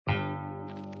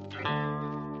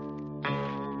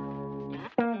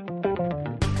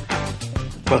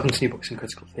Welcome to New Books in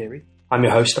Critical Theory. I'm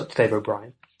your host, Dr. Dave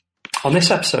O'Brien. On this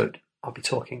episode, I'll be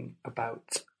talking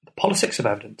about the politics of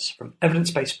evidence, from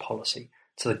evidence-based policy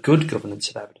to the good governance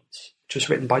of evidence, which was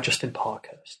written by Justin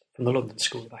Parkhurst from the London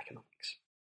School of Economics.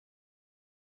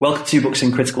 Welcome to New Books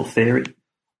in Critical Theory.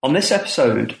 On this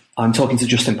episode, I'm talking to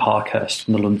Justin Parkhurst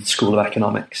from the London School of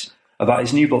Economics about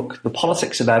his new book, The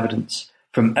Politics of Evidence,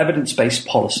 from evidence-based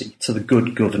policy to the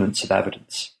good governance of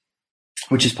evidence,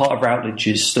 which is part of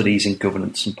Routledge's Studies in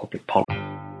Governance and Public Policy.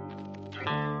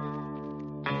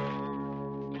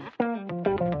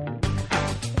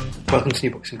 Welcome to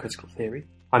New Books in Critical Theory.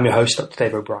 I'm your host, Dr.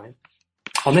 Dave O'Brien.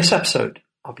 On this episode,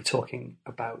 I'll be talking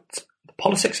about the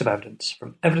politics of evidence,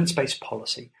 from evidence-based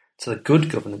policy to the good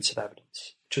governance of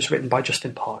evidence, which was written by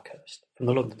Justin Parkhurst from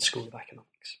the London School of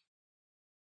Economics.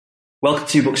 Welcome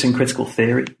to New Books in Critical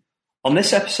Theory. On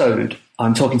this episode,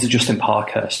 I'm talking to Justin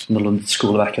Parkhurst from the London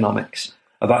School of Economics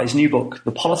about his new book,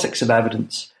 The Politics of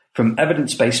Evidence, from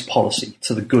evidence-based policy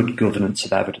to the good governance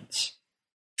of evidence,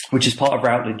 which is part of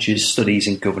Routledge's Studies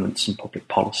in Governance and Public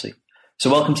Policy.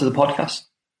 So welcome to the podcast.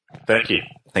 Thank you.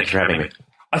 Thank you for having me.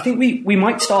 I think we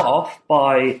might start off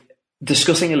by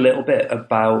discussing a little bit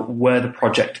about where the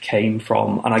project came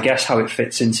from, and I guess how it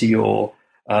fits into your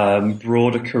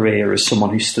broader career as someone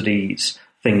who studies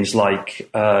things like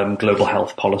global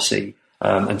health policy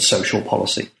and social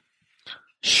policy.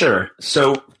 Sure.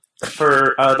 So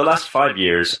for the last 5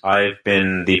 years, I've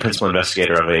been the principal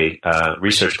investigator of a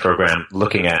research program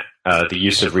looking at the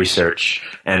use of research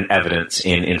and evidence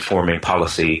in informing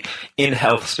policy in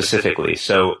health specifically.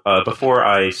 So before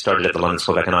I started at the London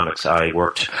School of Economics, I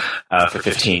worked for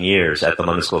 15 years at the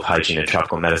London School of Hygiene and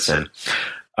Tropical Medicine.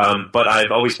 But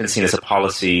I've always been seen as a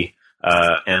policy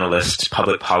analyst,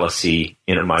 public policy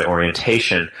in my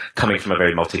orientation, coming from a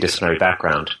very multidisciplinary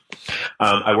background.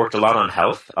 I worked a lot on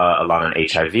health, a lot on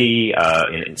HIV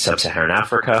in sub-Saharan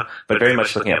Africa, but very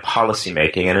much looking at policy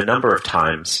making. And a number of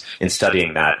times in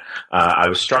studying that, I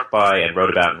was struck by and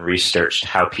wrote about and researched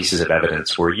how pieces of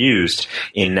evidence were used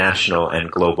in national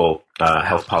and global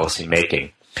health policy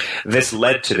making. This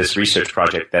led to this research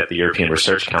project that the European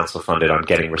Research Council funded on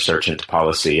getting research into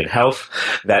policy and health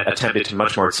that attempted to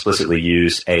much more explicitly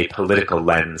use a political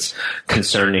lens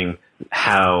concerning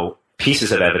how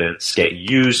pieces of evidence get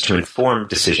used to inform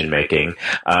decision-making,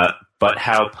 but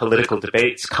how political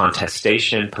debates,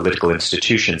 contestation, political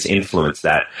institutions influence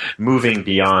that, moving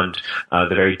beyond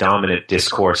the very dominant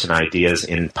discourse and ideas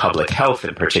in public health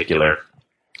in particular.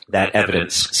 That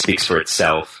evidence speaks for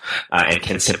itself and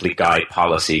can simply guide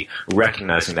policy,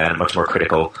 recognizing that a much more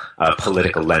critical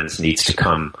political lens needs to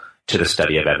come to the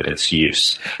study of evidence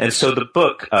use. And so the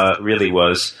book really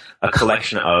was a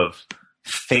collection of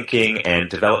thinking and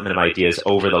development of ideas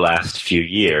over the last few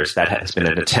years that has been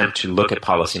an attempt to look at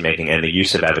policymaking and the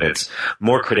use of evidence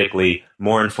more critically,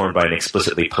 more informed by an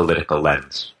explicitly political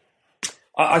lens.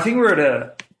 I think we're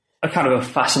at a kind of a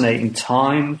fascinating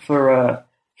time for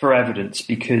evidence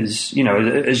because, you know,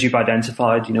 as you've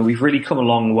identified, you know, we've really come a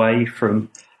long way from,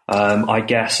 I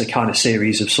guess, a kind of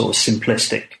series of sort of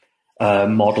simplistic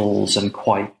models and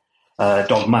quite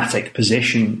dogmatic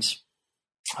positions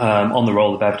on the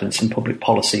role of evidence in public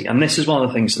policy. And this is one of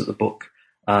the things that the book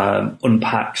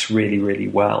unpacks really, really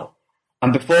well.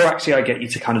 And before actually I get you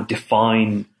to kind of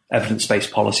define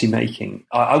evidence-based policy making,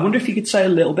 I wonder if you could say a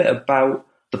little bit about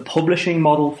the publishing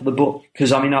model for the book,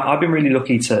 because, I mean, I've been really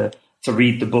lucky to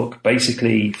read the book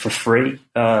basically for free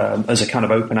as a kind of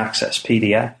open access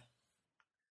PDF.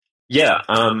 Yeah,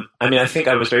 I mean, I think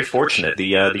I was very fortunate. The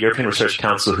European Research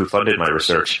Council, who funded my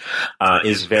research,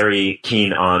 is very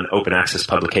keen on open access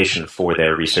publication for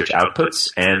their research outputs,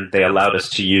 and they allowed us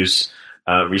to use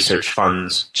research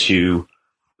funds to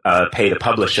pay the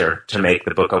publisher to make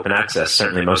the book open access.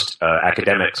 Certainly most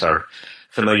academics are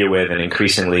familiar with and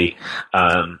increasingly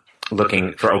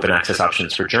looking for open access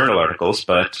options for journal articles,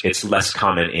 but it's less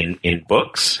common in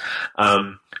books.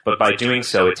 But by doing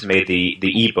so, it's made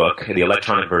the ebook, the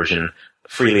electronic version,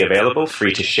 freely available,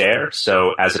 free to share.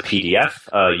 So as a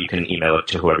PDF, you can email it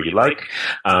to whoever you like.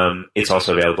 It's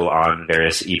also available on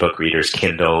various ebook readers,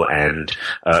 Kindle and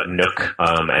Nook,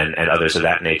 and others of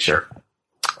that nature.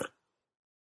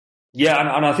 Yeah,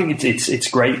 and I think it's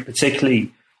great,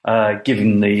 particularly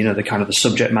given the kind of the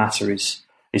subject matter is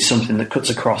something that cuts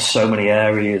across so many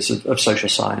areas of social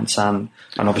science and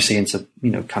obviously into, you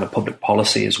know, kind of public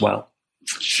policy as well.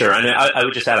 Sure. And I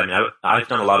would just add, I mean, I've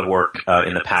done a lot of work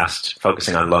in the past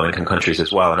focusing on low-income countries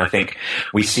as well. And I think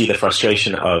we see the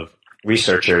frustration of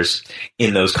researchers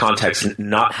in those contexts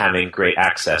not having great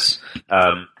access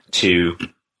to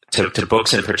to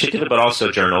books in particular, but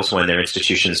also journals when their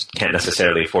institutions can't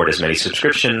necessarily afford as many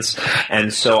subscriptions.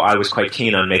 And so I was quite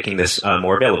keen on making this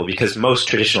more available, because most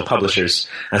traditional publishers,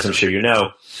 as I'm sure you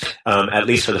know, at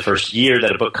least for the first year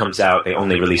that a book comes out, they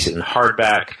only release it in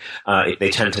hardback. They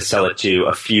tend to sell it to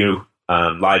a few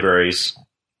libraries,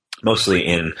 mostly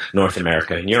in North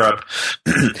America and Europe.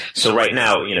 So right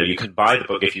now, you can buy the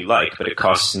book if you like, but it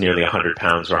costs nearly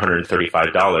 £100 or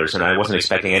 $135. And I wasn't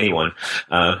expecting anyone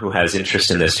who has interest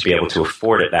in this to be able to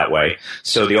afford it that way.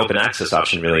 So the open access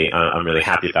option, really, I'm really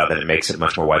happy about that. It makes it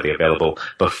much more widely available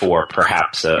before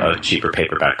perhaps a cheaper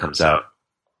paperback comes out.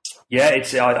 Yeah,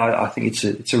 I think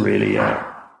it's a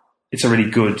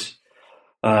really good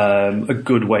a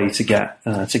good way to get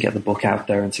the book out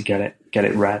there and to get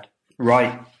it read.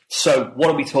 Right. So what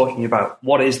are we talking about?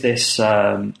 What is this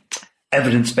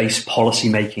evidence-based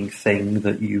policy-making thing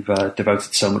that you've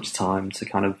devoted so much time to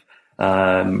kind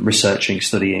of researching,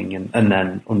 studying, and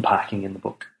then unpacking in the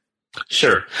book?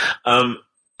 Sure.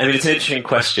 It's an interesting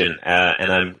question,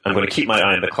 and I'm going to keep my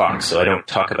eye on the clock so I don't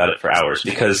talk about it for hours,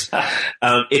 because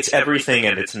it's everything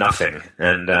and it's nothing,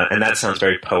 and that sounds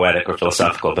very poetic or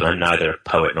philosophical, but I'm neither a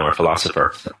poet nor a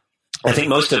philosopher. I think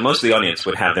most of the audience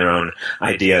would have their own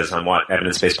ideas on what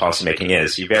evidence-based policymaking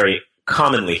is. You very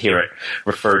commonly hear it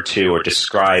referred to or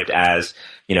described as,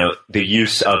 the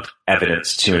use of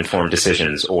evidence to inform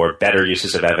decisions, or better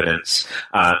uses of evidence,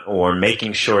 or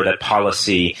making sure that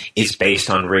policy is based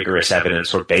on rigorous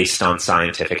evidence or based on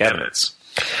scientific evidence.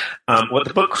 What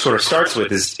the book sort of starts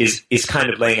with is kind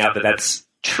of laying out that that's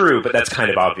true, but that's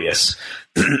kind of obvious.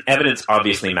 Evidence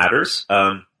obviously matters.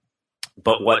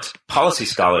 But what policy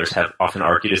scholars have often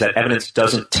argued is that evidence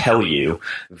doesn't tell you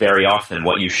very often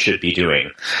what you should be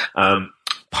doing.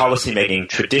 Policymaking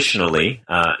traditionally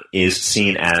is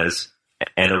seen as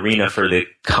an arena for the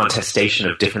contestation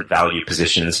of different value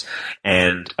positions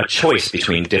and a choice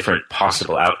between different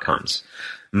possible outcomes.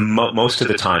 Most of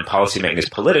the time, policymaking is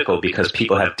political because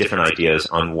people have different ideas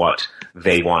on what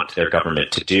they want their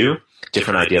government to do,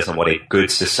 different ideas on what a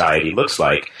good society looks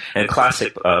like. And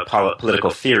classic political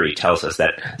theory tells us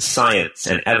that science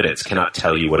and evidence cannot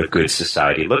tell you what a good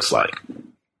society looks like.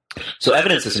 So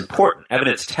evidence is important.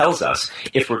 Evidence tells us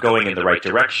if we're going in the right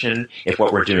direction, if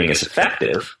what we're doing is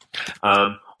effective,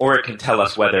 or it can tell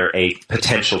us whether a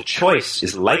potential choice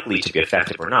is likely to be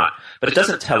effective or not. But it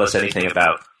doesn't tell us anything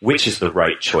about which is the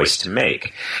right choice to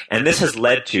make. And this has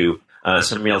led to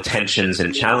some real tensions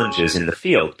and challenges in the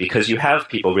field, because you have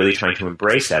people really trying to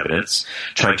embrace evidence,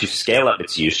 trying to scale up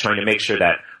its use, trying to make sure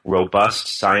that robust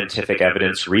scientific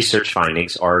evidence, research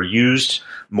findings are used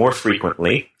more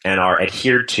frequently and are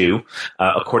adhered to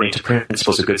according to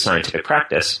principles of good scientific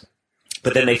practice.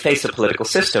 But then they face a political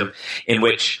system in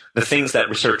which the things that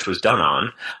research was done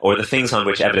on, or the things on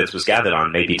which evidence was gathered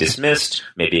on, may be dismissed,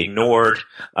 may be ignored,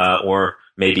 or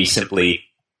may be simply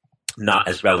not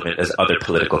as relevant as other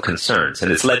political concerns.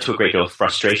 And it's led to a great deal of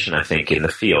frustration, I think, in the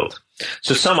field.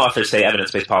 So some authors say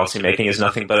evidence-based policymaking is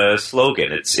nothing but a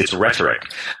slogan. It's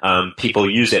rhetoric.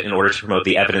 People use it in order to promote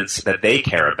the evidence that they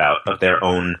care about of their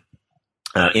own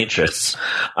interests,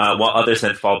 while others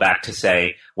then fall back to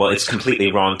say, well, it's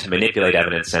completely wrong to manipulate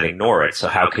evidence and ignore it, so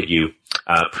how could you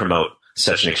promote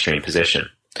such an extreme position?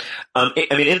 In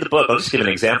the book, I'll just give an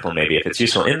example maybe if it's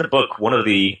useful. In the book, one of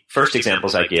the first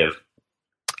examples I give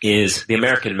is the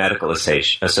American Medical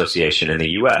Association in the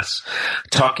U.S.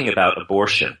 talking about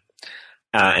abortion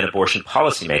and abortion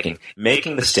policymaking,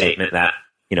 making the statement that,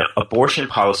 abortion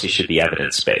policy should be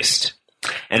evidence-based.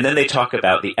 And then they talk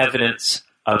about the evidence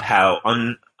of how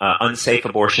unsafe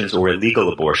abortions or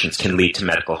illegal abortions can lead to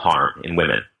medical harm in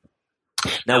women.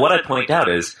 Now, what I point out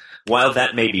is, while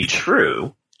that may be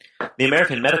true, the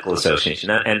American Medical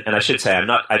Association, and I should say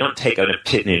I don't take an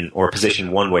opinion or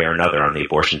position one way or another on the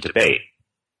abortion debate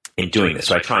in doing this,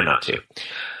 so I try not to.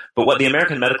 But what the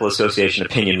American Medical Association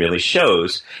opinion really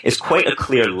shows is quite a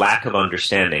clear lack of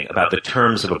understanding about the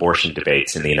terms of abortion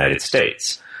debates in the United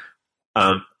States.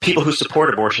 People who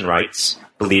support abortion rights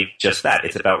believe just that.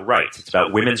 It's about rights. It's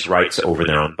about women's rights over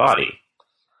their own body.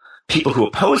 People who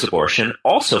oppose abortion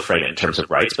also frame it in terms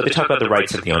of rights, but they talk about the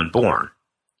rights of the unborn.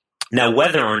 Now,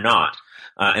 whether or not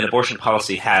an abortion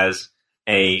policy has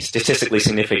a statistically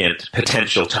significant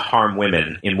potential to harm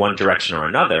women in one direction or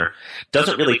another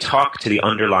doesn't really talk to the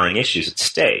underlying issues at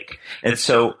stake. And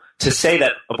so to say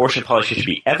that abortion policy should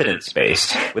be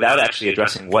evidence-based without actually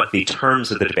addressing what the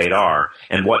terms of the debate are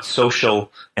and what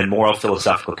social and moral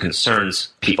philosophical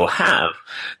concerns people have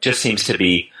just seems to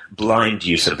be blind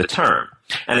use of the term.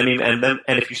 And I mean, and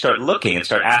if you start looking and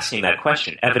start asking that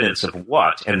question, evidence of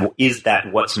what, and is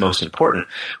that what's most important,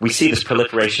 we see this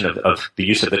proliferation of the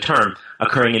use of the term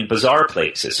occurring in bizarre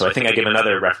places. So I think I give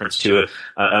another reference to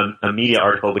a media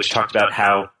article which talked about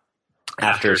how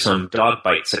after some dog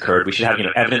bites occurred, we should have,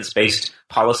 evidence-based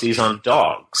policies on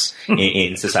dogs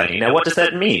in society. Now, what does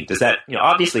that mean? Does that,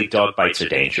 obviously dog bites are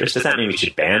dangerous. Does that mean we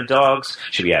should ban dogs?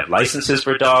 Should we have licenses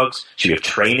for dogs? Should we have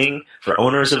training for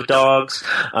owners of dogs?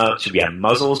 Should we have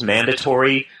muzzles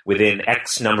mandatory within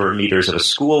X number of meters of a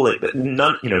school?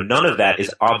 None of that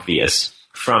is obvious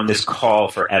from this call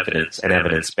for evidence and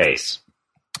evidence base.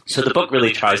 So the book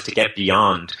really tries to get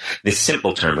beyond this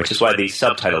simple term, which is why the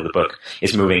subtitle of the book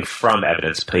is moving from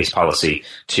evidence-based policy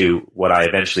to what I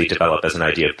eventually develop as an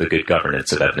idea of the good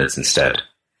governance of evidence instead.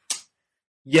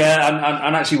 Yeah,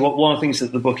 and actually one of the things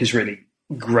that the book is really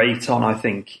great on, I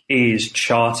think, is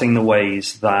charting the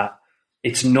ways that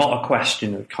it's not a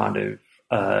question of kind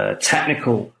of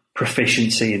technical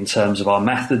proficiency in terms of our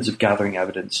methods of gathering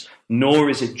evidence, nor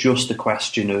is it just a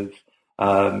question of,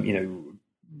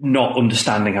 not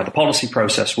understanding how the policy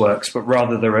process works, but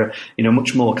rather there are,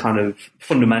 much more kind of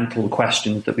fundamental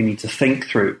questions that we need to think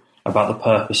through about the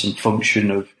purpose and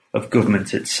function of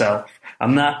government itself.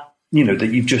 And that, that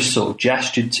you've just sort of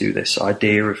gestured to, this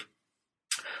idea of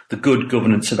the good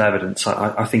governance of evidence,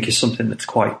 I think is something that's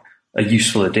quite a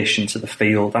useful addition to the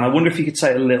field. And I wonder if you could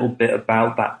say a little bit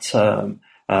about that term,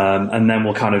 and then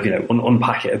we'll kind of,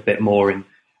 unpack it a bit more in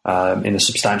a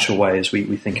substantial way as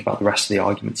we think about the rest of the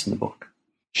arguments in the book.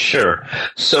 Sure.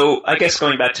 So I guess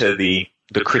going back to the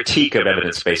critique of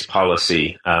evidence-based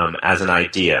policy as an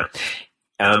idea,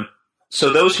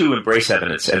 so those who embrace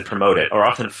evidence and promote it are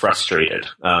often frustrated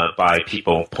by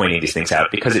people pointing these things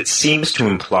out because it seems to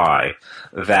imply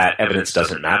that evidence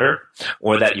doesn't matter,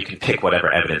 or that you can pick whatever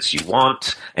evidence you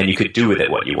want and you could do with it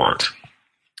what you want.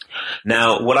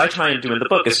 Now, what I try and do in the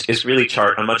book is really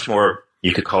chart a much more,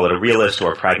 you could call it a realist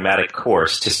or a pragmatic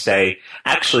course, to say,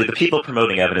 actually, the people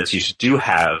promoting evidence use do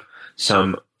have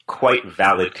some quite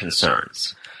valid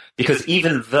concerns. Because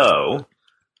even though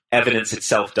evidence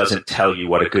itself doesn't tell you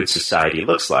what a good society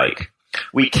looks like,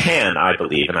 we can, I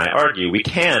believe, and I argue, we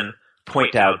can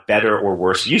point out better or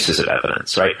worse uses of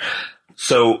evidence, right?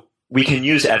 So we can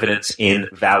use evidence in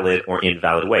valid or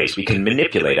invalid ways. We can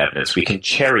manipulate evidence. We can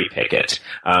cherry pick it.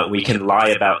 We can lie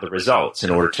about the results in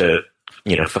order to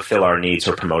fulfill our needs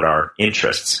or promote our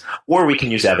interests. Or we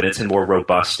can use evidence in more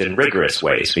robust and rigorous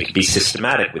ways. We can be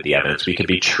systematic with the evidence. We can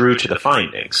be true to the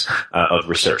findings of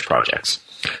research projects.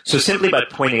 So simply by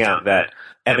pointing out that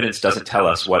evidence doesn't tell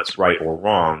us what's right or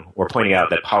wrong, or pointing out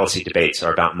that policy debates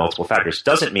are about multiple factors,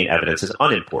 doesn't mean evidence is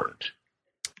unimportant.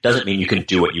 Doesn't mean you can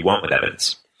do what you want with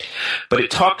evidence. But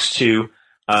it talks to,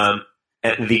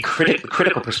 the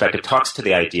critical perspective talks to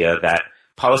the idea that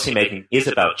policymaking is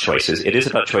about choices. It is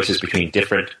about choices between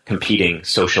different competing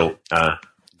social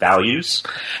values.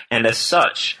 And as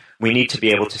such, we need to be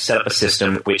able to set up a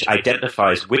system which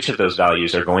identifies which of those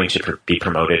values are going to be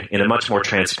promoted in a much more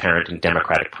transparent and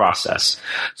democratic process.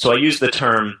 So I use the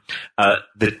term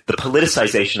the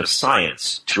politicization of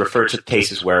science to refer to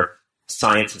cases where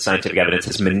science and scientific evidence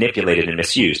is manipulated and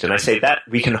misused. And I say that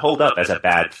we can hold up as a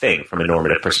bad thing from a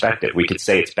normative perspective. We could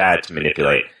say it's bad to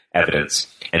manipulate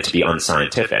evidence and to be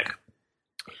unscientific.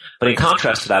 But in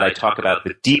contrast to that, I talk about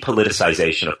the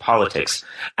depoliticization of politics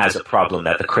as a problem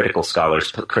that the critical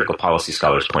policy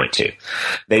scholars point to.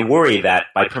 They worry that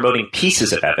by promoting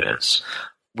pieces of evidence,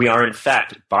 we are in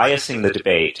fact biasing the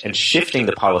debate and shifting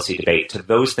the policy debate to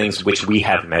those things which we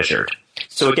have measured.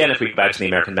 So again, if we go back to the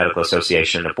American Medical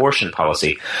Association abortion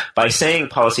policy, by saying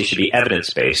policy should be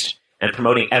evidence-based and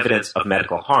promoting evidence of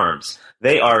medical harms,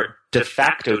 they are de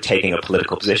facto taking a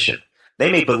political position.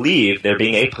 They may believe they're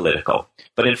being apolitical,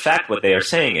 but in fact what they are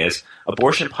saying is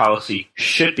abortion policy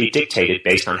should be dictated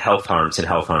based on health harms and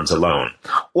health harms alone,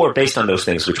 or based on those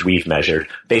things which we've measured,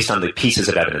 based on the pieces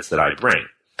of evidence that I bring.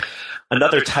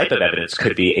 Another type of evidence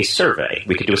could be a survey.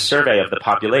 We could do a survey of the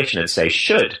population and say,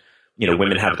 should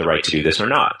women have the right to do this or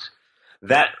not?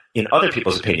 That, in other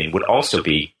people's opinion, would also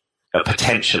be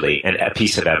potentially a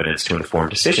piece of evidence to inform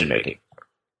decision-making.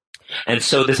 And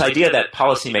so this idea that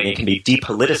policymaking can be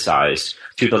depoliticized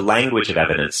through the language of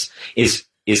evidence is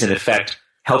in effect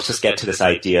helps us get to this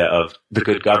idea of the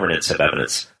good governance of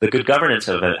evidence. The good governance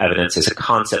of evidence is a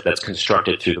concept that's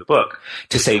constructed through the book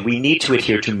to say we need to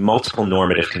adhere to multiple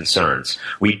normative concerns.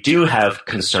 We do have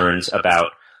concerns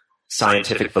about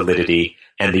scientific validity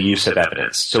and the use of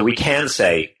evidence. So we can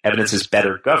say evidence is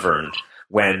better governed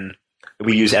when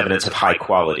we use evidence of high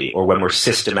quality or when we're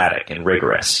systematic and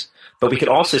rigorous. But we could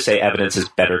also say evidence is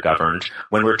better governed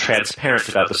when we're transparent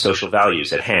about the social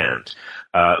values at hand.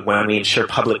 when we ensure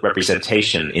public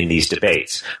representation in these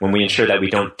debates, when we ensure that we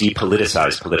don't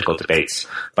depoliticize political debates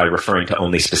by referring to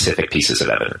only specific pieces of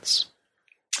evidence.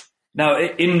 Now,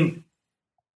 in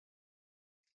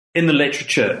the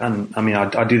literature, and I mean,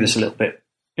 I do this a little bit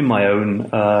in my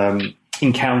own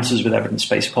encounters with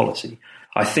evidence-based policy,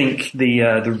 I think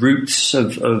the roots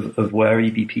of where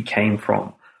EBP came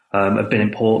from have been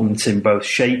important in both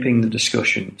shaping the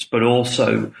discussions, but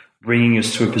also bringing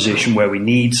us to a position where we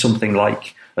need something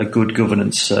like a good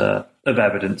governance of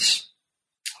evidence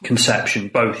conception,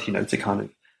 both, to kind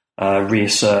of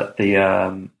reassert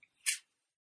the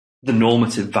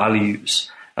normative values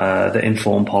that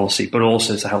inform policy, but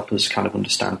also to help us kind of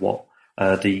understand what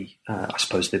I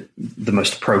suppose the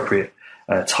most appropriate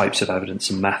types of evidence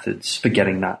and methods for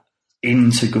getting that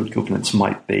into good governance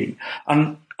might be.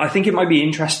 And I think it might be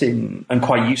interesting and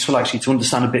quite useful actually to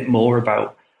understand a bit more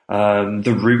about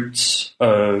the roots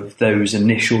of those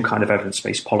initial kind of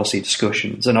evidence-based policy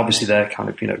discussions. And obviously they're kind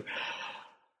of,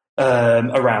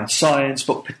 around science,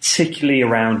 but particularly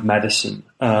around medicine.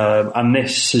 And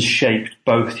this has shaped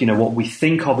both, what we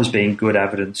think of as being good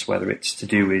evidence, whether it's to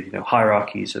do with,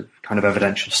 hierarchies of kind of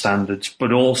evidential standards,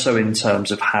 but also in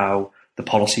terms of how the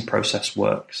policy process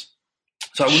works.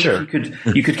 So I wonder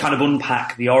if you could kind of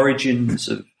unpack the origins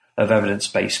of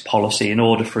evidence-based policy in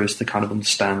order for us to kind of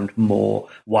understand more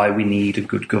why we need a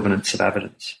good governance of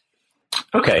evidence.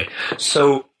 Okay.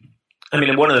 So, I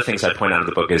mean, one of the things I point out in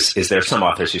the book is there are some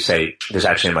authors who say there's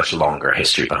actually a much longer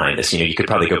history behind this. You could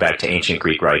probably go back to ancient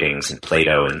Greek writings and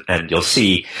Plato, and you'll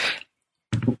see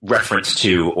reference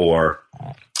to or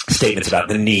statements about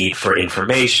the need for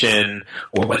information,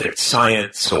 or whether it's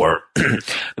science or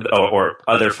or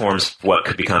other forms of what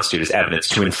could be constituted as evidence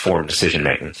to inform decision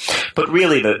making. But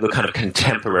really, the kind of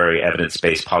contemporary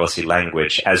evidence-based policy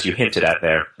language, as you hinted at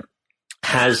there,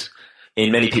 has,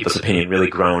 in many people's opinion, really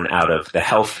grown out of the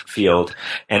health field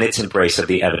and its embrace of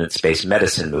the evidence-based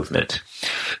medicine movement.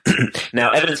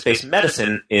 Now, evidence-based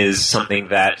medicine is something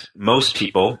that most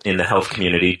people in the health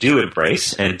community do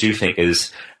embrace and do think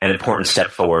is an important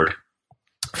step forward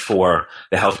for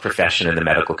the health profession and the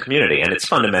medical community. And it's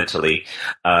fundamentally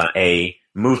a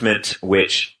movement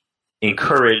which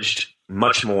encouraged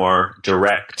much more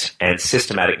direct and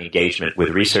systematic engagement with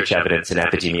research evidence and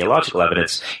epidemiological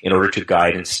evidence in order to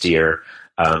guide and steer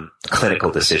clinical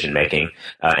decision-making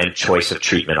and choice of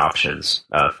treatment options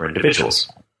for individuals.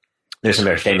 There's some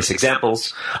very famous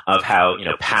examples of how,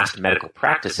 past medical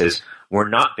practices were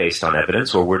not based on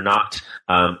evidence or were not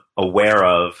aware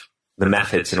of the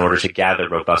methods in order to gather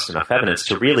robust enough evidence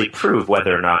to really prove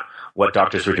whether or not what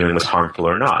doctors were doing was harmful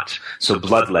or not. So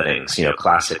bloodlettings,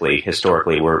 classically,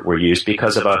 historically, were used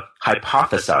because of a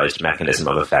hypothesized mechanism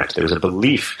of effect. There was a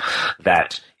belief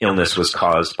that illness was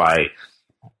caused by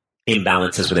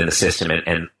imbalances within the system,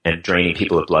 and draining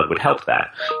people of blood would help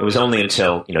that. It was only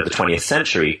until, the 20th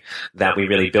century that we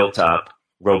really built up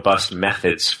robust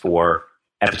methods for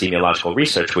epidemiological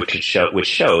research which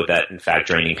show that, in fact,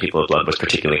 draining people of blood was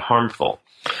particularly harmful.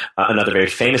 Another very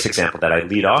famous example that I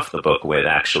lead off the book with,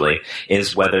 actually,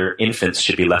 is whether infants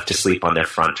should be left to sleep on their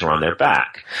front or on their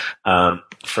back.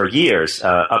 For years,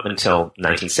 up until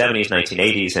 1970s,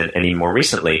 1980s, and even more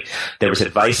recently, there was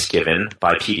advice given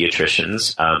by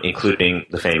pediatricians, including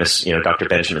the famous, Dr.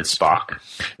 Benjamin Spock,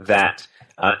 that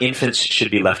infants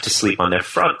should be left to sleep on their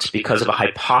front because of a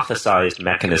hypothesized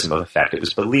mechanism of effect. It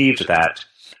was believed that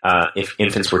if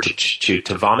infants were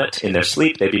to vomit in their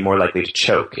sleep, they'd be more likely to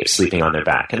choke if sleeping on their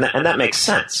back. And that makes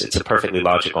sense. It's a perfectly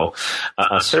logical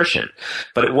assertion.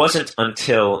 But it wasn't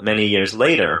until many years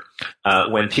later,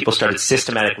 when people started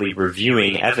systematically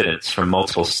reviewing evidence from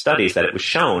multiple studies, that it was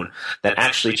shown that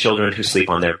actually children who sleep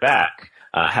on their back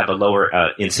have a lower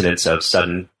incidence of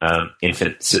sudden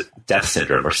infant death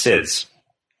syndrome, or SIDS,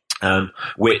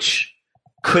 which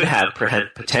could have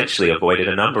potentially avoided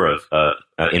a number of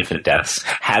infant deaths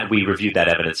had we reviewed that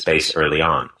evidence base early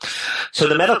on. So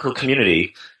the medical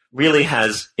community really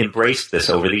has embraced this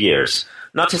over the years.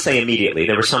 Not to say immediately.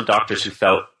 There were some doctors who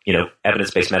felt,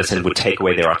 evidence-based medicine would take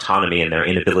away their autonomy and their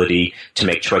inability to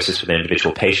make choices for their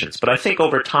individual patients. But I think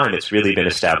over time it's really been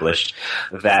established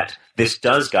that this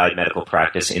does guide medical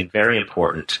practice in very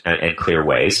important and clear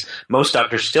ways. Most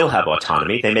doctors still have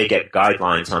autonomy. They may get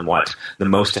guidelines on what the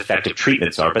most effective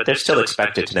treatments are, but they're still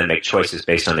expected to then make choices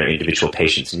based on their individual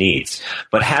patient's needs.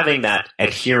 But having that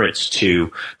adherence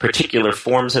to particular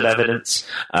forms of evidence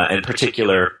and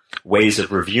particular ways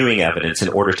of reviewing evidence in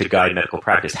order to guide medical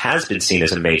practice has been seen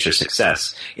as a major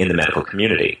success in the medical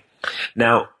community.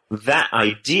 Now, that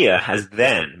idea has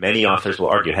then, many authors will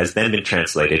argue, has then been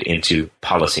translated into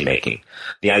policymaking.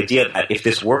 The idea that if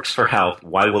this works for health,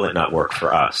 why will it not work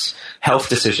for us? Health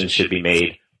decisions should be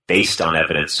made based on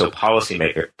evidence, so policy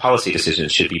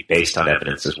decisions should be based on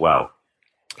evidence as well.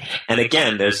 And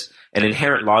again, there's an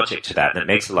inherent logic to that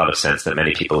makes a lot of sense that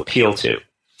many people appeal to.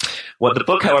 What the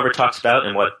book, however, talks about,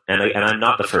 and I'm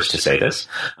not the first to say this,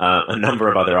 a number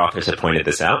of other authors have pointed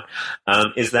this out,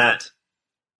 is that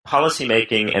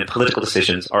policymaking and political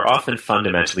decisions are often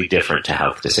fundamentally different to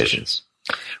health decisions.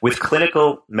 With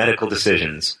clinical medical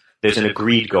decisions, there's an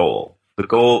agreed goal. The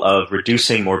goal of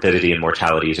reducing morbidity and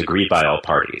mortality is agreed by all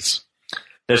parties.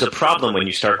 There's a problem when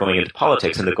you start going into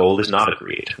politics and the goal is not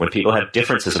agreed, when people have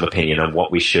differences of opinion on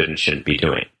what we should and shouldn't be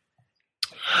doing.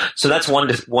 So that's one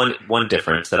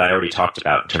difference that I already talked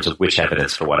about in terms of which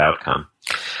evidence for what outcome.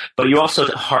 But you also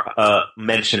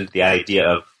mentioned the idea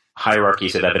of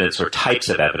hierarchies of evidence or types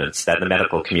of evidence that the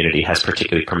medical community has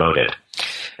particularly promoted.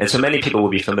 And so many people will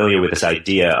be familiar with this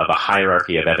idea of a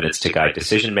hierarchy of evidence to guide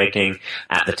decision-making.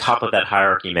 At the top of that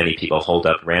hierarchy, many people hold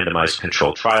up randomized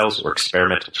controlled trials or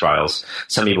experimental trials.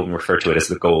 Some people refer to it as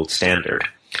the gold standard.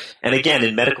 And again,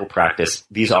 in medical practice,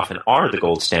 these often are the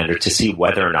gold standard to see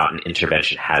whether or not an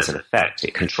intervention has an effect.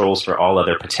 It controls for all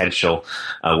other potential,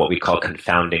 what we call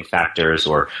confounding factors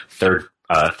or third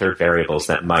variables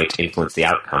that might influence the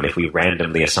outcome if we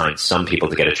randomly assign some people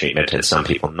to get a treatment and some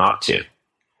people not to.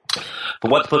 But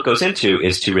what the book goes into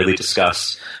is to really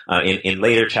discuss, in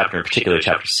later chapter, in particular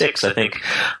chapter 6, I think,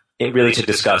 really to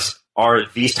discuss, are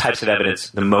these types of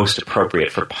evidence the most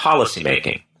appropriate for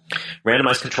policymaking?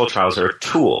 Randomized controlled trials are a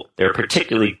tool. They're a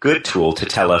particularly good tool to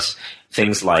tell us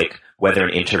things like whether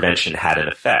an intervention had an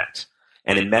effect.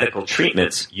 And in medical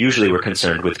treatments, usually we're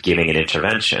concerned with giving an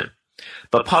intervention.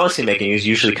 But policymaking is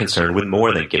usually concerned with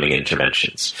more than giving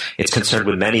interventions. It's concerned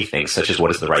with many things, such as what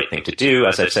is the right thing to do,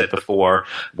 as I've said before,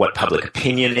 what public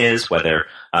opinion is, whether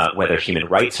human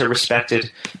rights are respected,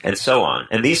 and so on.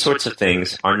 And these sorts of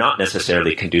things are not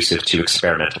necessarily conducive to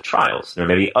experimental trials. There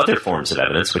may be other forms of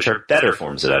evidence which are better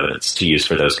forms of evidence to use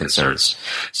for those concerns.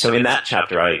 So in that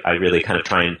chapter, I really kind of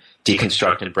try and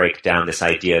deconstruct and break down this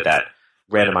idea that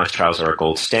randomized trials are a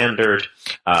gold standard,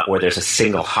 or there's a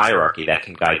single hierarchy that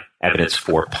can guide evidence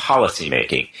for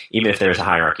policymaking, even if there's a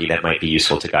hierarchy that might be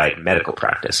useful to guide medical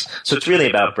practice. So it's really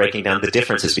about breaking down the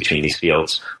differences between these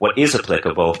fields, what is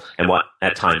applicable and what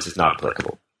at times is not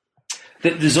applicable.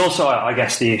 There's also, I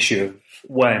guess, the issue of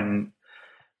when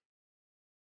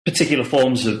particular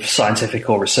forms of scientific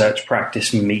or research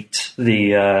practice meet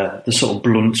the sort of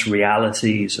blunt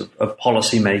realities of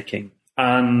policymaking.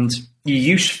 And you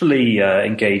usefully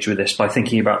engage with this by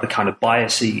thinking about the kind of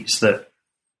biases that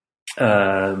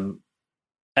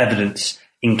evidence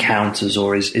encounters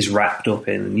or is wrapped up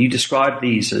in. And you describe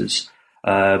these as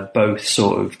both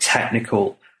sort of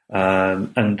technical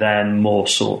and then more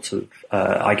sort of,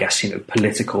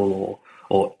 political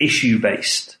or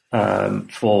issue-based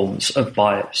forms of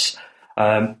bias.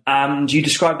 And you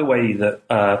describe the way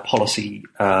that policy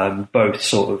both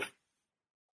sort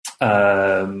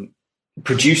of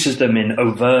produces them in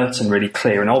overt and really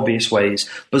clear and obvious ways,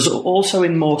 but also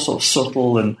in more sort of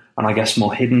subtle and I guess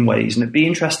more hidden ways. And it'd be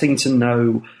interesting to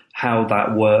know how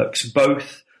that works,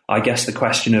 both, I guess, the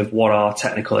question of what are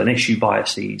technical and issue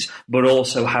biases, but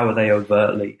also how are they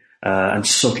overtly and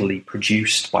subtly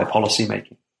produced by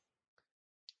policymaking.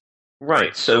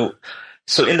 Right. So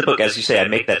in the book, as you say, I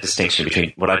make that distinction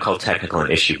between what I call technical and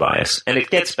issue bias. And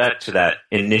it gets back to that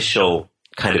initial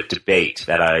kind of debate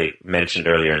that I mentioned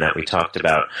earlier and that we talked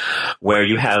about, where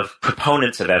you have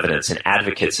proponents of evidence and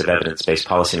advocates of evidence-based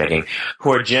policymaking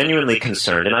who are genuinely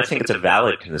concerned, and I think it's a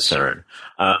valid concern,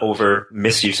 over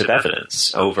misuse of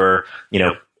evidence, over,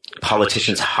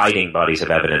 politicians hiding bodies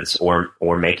of evidence or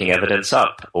making evidence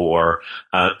up or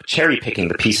cherry-picking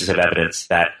the pieces of evidence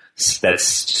that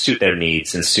suit their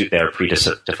needs and suit their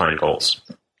predefined goals.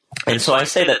 And so I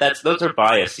say that those are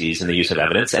biases in the use of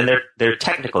evidence, and they're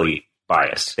technically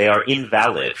biased. They are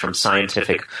invalid from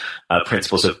scientific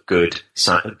principles of good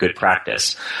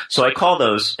practice. So I call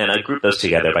those, and I group those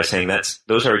together by saying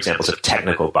those are examples of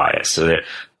technical bias. So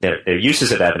they're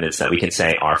uses of evidence that we can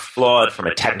say are flawed from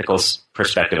a technical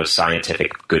perspective of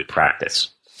scientific good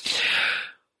practice.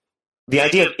 The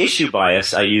idea of issue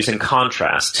bias I use in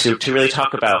contrast to really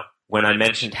talk about when I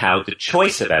mentioned how the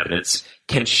choice of evidence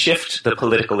can shift the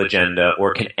political agenda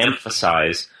or can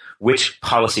emphasize which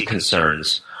policy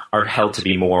concerns are held to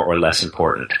be more or less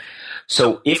important.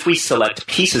 So if we select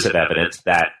pieces of evidence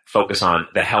that focus on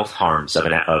the health harms of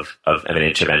an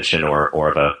intervention or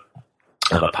of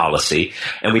a policy,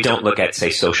 and we don't look at, say,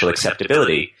 social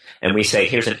acceptability, and we say,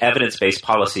 here's an evidence-based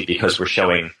policy because we're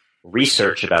showing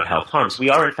research about health harms, we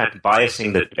are in fact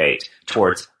biasing the debate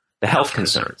towards the health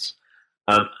concerns.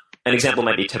 An example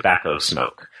might be tobacco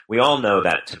smoke. We all know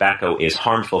that tobacco is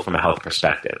harmful from a health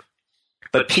perspective.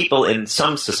 But people in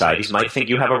some societies might think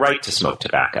you have a right to smoke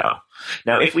tobacco.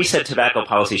 Now, if we said tobacco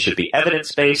policy should be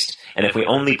evidence-based, and if we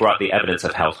only brought the evidence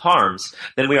of health harms,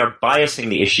 then we are biasing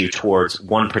the issue towards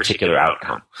one particular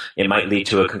outcome. It might lead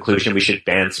to a conclusion we should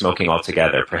ban smoking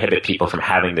altogether, prohibit people from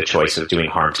having the choice of doing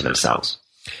harm to themselves.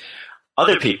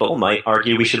 Other people might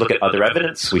argue we should look at other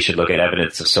evidence. We should look at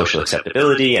evidence of social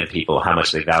acceptability and people, how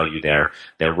much they value their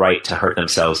right to hurt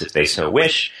themselves if they so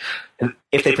wish. And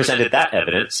if they presented that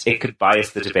evidence, it could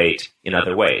bias the debate in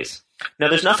other ways. Now,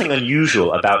 there's nothing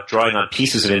unusual about drawing on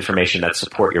pieces of information that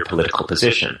support your political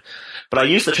position. But I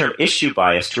use the term issue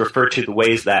bias to refer to the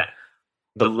ways that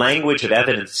the language of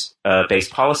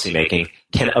evidence-based policymaking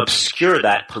can obscure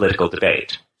that political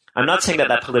debate. I'm not saying that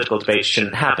that political debate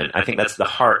shouldn't happen. I think that's the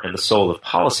heart and the soul of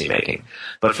policymaking.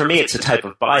 But for me, it's a type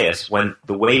of bias when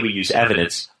the way we use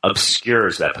evidence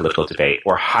obscures that political debate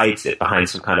or hides it behind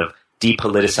some kind of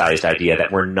depoliticized idea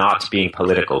that we're not being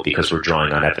political because we're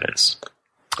drawing on evidence.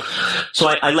 So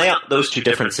I lay out those two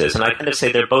differences, and I kind of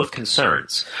say they're both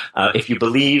concerns. If you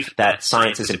believe that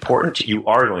science is important, you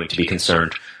are going to be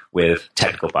concerned with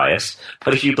technical bias.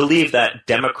 But if you believe that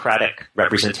democratic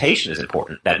representation is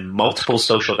important, that multiple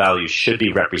social values should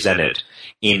be represented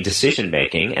in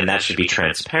decision-making, and that should be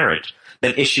transparent,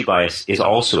 then issue bias is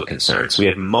also a concern. So we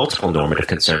have multiple normative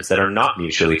concerns that are not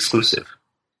mutually exclusive.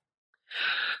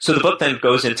 So the book then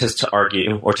goes into to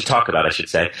argue, or to talk about, I should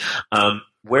say,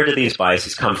 where do these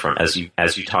biases come from, as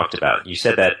you talked about? You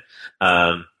said that,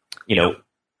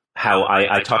 how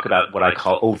I talk about what I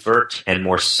call overt and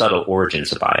more subtle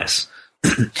origins of bias.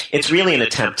 It's really an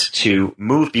attempt to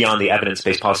move beyond the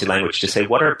evidence-based policy language to say,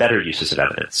 what are better uses of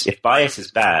evidence? If bias is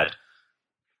bad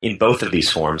in both of these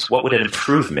forms, what would an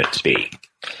improvement be?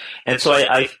 And so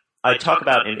I talk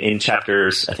about in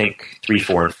chapters, I think, 3,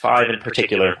 4, and 5 in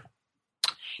particular,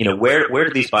 where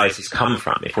do these biases come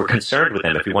from? If we're concerned with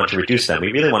them, if we want to reduce them,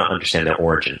 we really want to understand their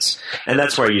origins. And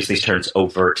that's where I use these terms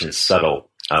overt and subtle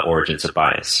origins of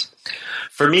bias.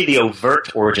 For me, the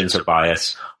overt origins of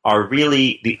bias are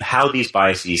really how these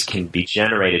biases can be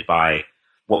generated by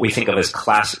what we think of as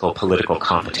classical political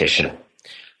competition.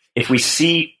 If we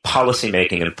see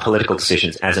policymaking and political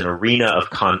decisions as an arena of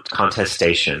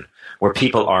contestation where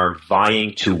people are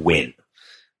vying to win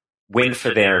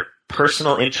for their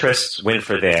personal interests, win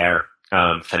for their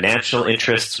financial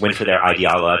interests, win for their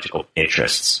ideological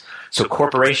interests. So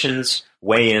corporations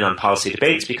weigh in on policy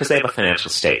debates because they have a financial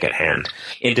stake at hand.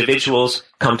 Individuals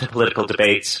come to political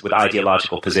debates with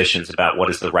ideological positions about what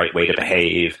is the right way to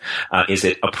behave. Is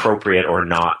it appropriate or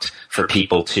not for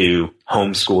people to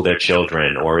homeschool their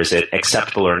children? Or is it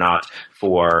acceptable or not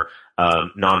for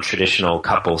non-traditional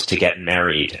couples to get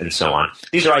married, and so on?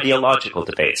 These are ideological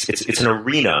debates. It's an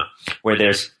arena where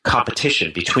there's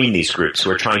competition between these groups who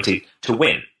are trying to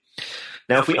win.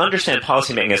 Now, if we understand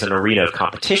policymaking as an arena of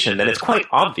competition, then it's quite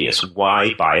obvious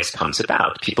why bias comes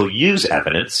about. People use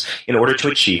evidence in order to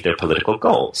achieve their political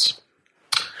goals.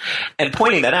 And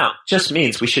pointing that out just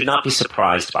means we should not be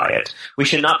surprised by it. We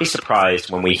should not be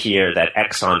surprised when we hear that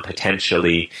Exxon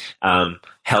potentially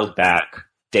held back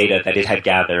data that it had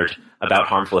gathered about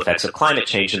harmful effects of climate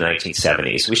change in the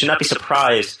 1970s. We should not be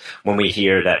surprised when we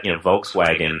hear that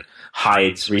Volkswagen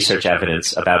hides research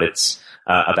evidence about its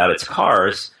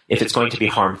cars if it's going to be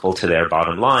harmful to their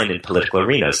bottom line in political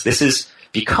arenas. This is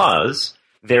because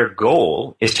their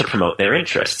goal is to promote their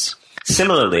interests.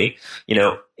 Similarly,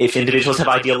 if individuals have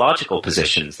ideological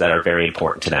positions that are very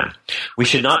important to them, we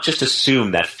should not just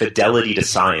assume that fidelity to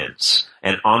science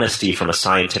and honesty from a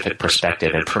scientific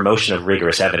perspective and promotion of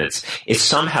rigorous evidence is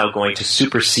somehow going to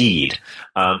supersede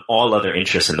all other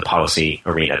interests in the policy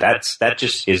arena. That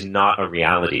just is not a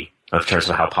reality in terms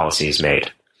of how policy is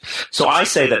made. So I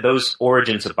say that those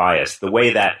origins of bias, the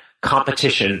way that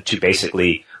competition to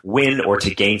basically win or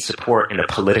to gain support in a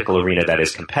political arena that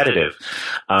is competitive,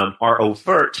 are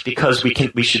overt because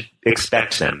we should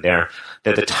expect them. They're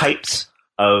the types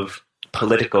of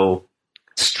political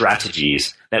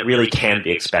strategies that really can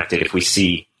be expected if we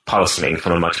see policymaking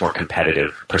from a much more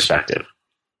competitive perspective.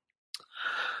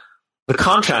 The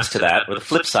contrast to that, or the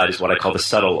flip side, is what I call the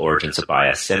subtle origins of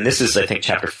bias. And this is, I think,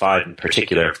 chapter 5 in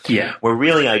particular, where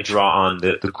really I draw on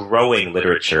the growing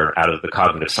literature out of the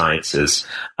cognitive sciences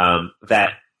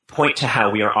that point to how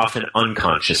we are often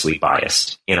unconsciously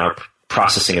biased in our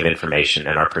processing of information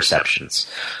and our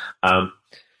perceptions.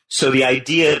 So the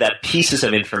idea that pieces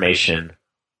of information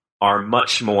are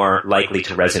much more likely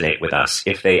to resonate with us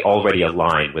if they already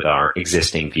align with our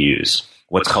existing views.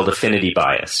 what's called affinity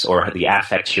bias, or the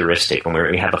affect heuristic, when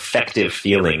we have affective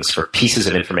feelings for pieces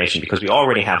of information because we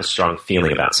already have a strong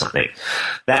feeling about something.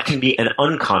 That can be an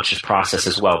unconscious process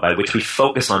as well, by which we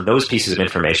focus on those pieces of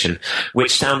information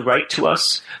which sound right to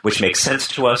us, which make sense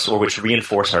to us, or which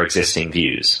reinforce our existing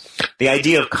views. The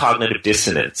idea of cognitive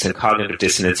dissonance and cognitive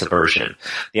dissonance aversion,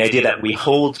 the idea that we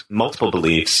hold multiple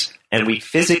beliefs and we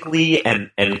physically and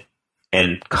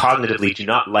cognitively do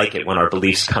not like it when our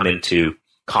beliefs come into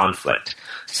conflict.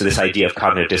 So this idea of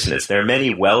cognitive dissonance, there are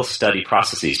many well-studied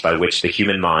processes by which the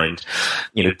human mind,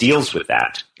 deals with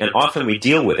that. And often we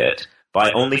deal with it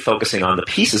by only focusing on the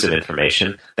pieces of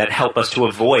information that help us to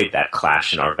avoid that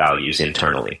clash in our values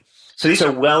internally. So these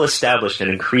are well-established and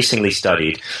increasingly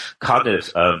studied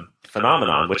cognitive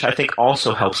phenomenon, which I think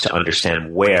also helps to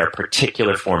understand where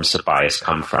particular forms of bias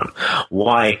come from,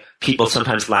 why people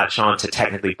sometimes latch on to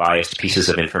technically biased pieces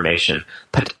of information,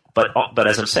 but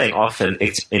as I'm saying, often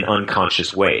it's in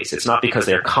unconscious ways. It's not because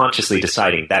they're consciously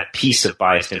deciding that piece of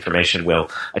biased information will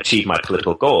achieve my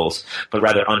political goals, but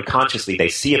rather unconsciously they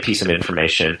see a piece of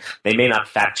information, they may not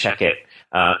fact check it,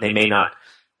 they may not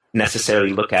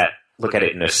necessarily look at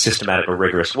it in a systematic or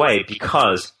rigorous way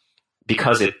because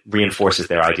it reinforces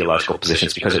their ideological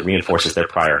positions, because it reinforces their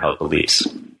prior held beliefs.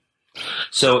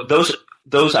 So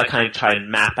those I kind of try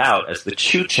and map out as the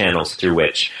two channels through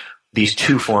which these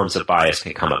two forms of bias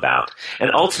can come about.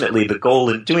 And ultimately, the goal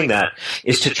in doing that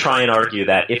is to try and argue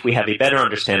that if we have a better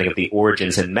understanding of the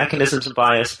origins and mechanisms of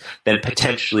bias, then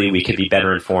potentially we could be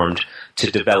better informed to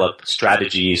develop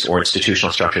strategies or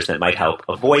institutional structures that might help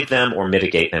avoid them or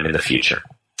mitigate them in the future.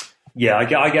 Yeah,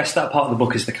 I guess that part of the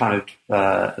book is the kind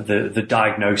of the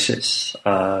diagnosis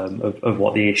of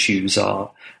what the issues are,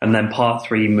 and then part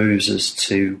 3 moves us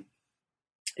to,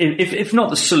 if not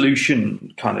the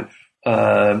solution, kind of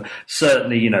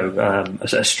certainly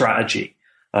a strategy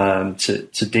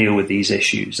to deal with these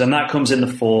issues, and that comes in the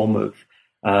form of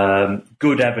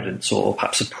good evidence or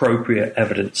perhaps appropriate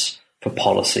evidence for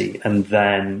policy, and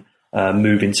then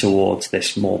moving towards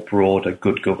this more broader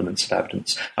good governance of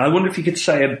evidence. And I wonder if you could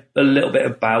say a little bit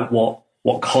about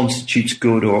what constitutes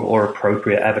good or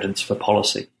appropriate evidence for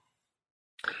policy.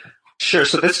 Sure.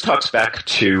 So this talks back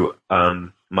to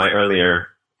my earlier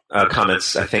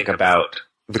comments, I think, about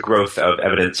the growth of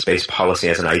evidence-based policy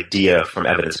as an idea from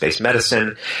evidence-based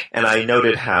medicine. And I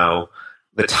noted how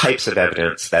the types of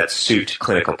evidence that suit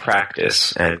clinical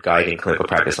practice and guiding clinical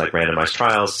practice, like randomized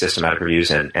trials, systematic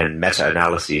reviews, and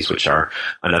meta-analyses, which are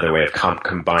another way of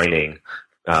combining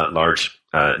large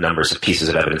numbers of pieces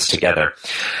of evidence together,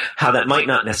 how that might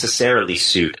not necessarily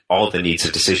suit all the needs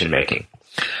of decision-making.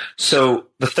 So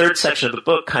the third section of the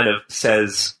book kind of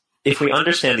says, if we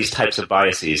understand these types of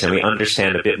biases and we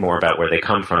understand a bit more about where they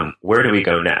come from, where do we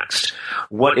go next?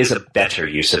 What is a better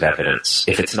use of evidence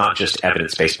if it's not just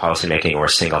evidence-based policymaking or a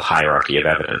single hierarchy of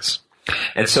evidence?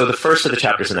 And so the first of the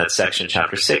chapters in that section,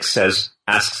 chapter 6,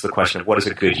 asks the question of what is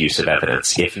a good use of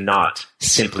evidence, if not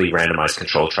simply randomized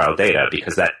controlled trial data,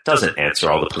 because that doesn't answer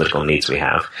all the political needs we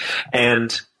have.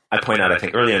 And I point out, I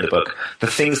think earlier in the book, the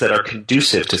things that are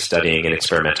conducive to studying in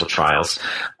experimental trials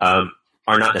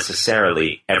are not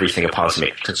necessarily everything a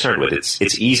policymaker is concerned with.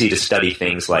 It's easy to study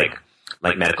things like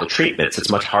medical treatments. It's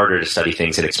much harder to study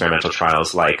things in experimental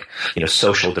trials like,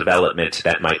 social development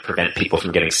that might prevent people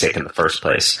from getting sick in the first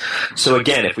place. So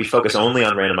again, if we focus only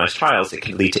on randomized trials, it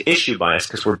can lead to issue bias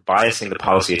because we're biasing the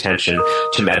policy attention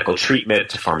to medical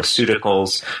treatment, to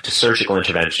pharmaceuticals, to surgical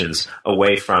interventions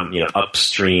away from,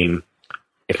 upstream,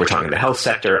 if we're talking the health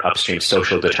sector, upstream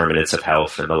social determinants of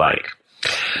health and the like.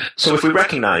 So if we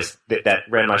recognize that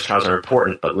randomized trials are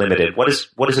important but limited, what is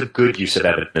a good use of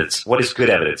evidence? What is good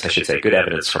evidence, I should say, good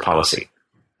evidence for policy?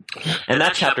 And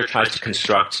that chapter tries to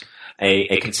construct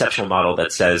a conceptual model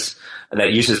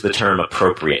that uses the term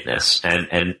appropriateness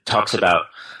and talks about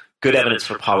good evidence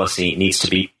for policy needs to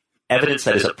be evidence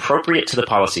that is appropriate to the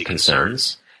policy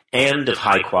concerns and of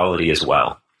high quality as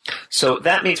well. So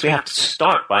that means we have to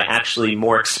start by actually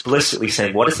more explicitly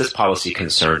saying, what is this policy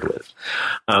concerned with?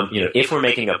 If we're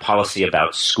making a policy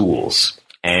about schools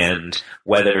and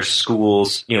whether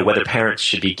parents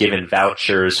should be given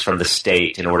vouchers from the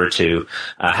state in order to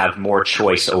have more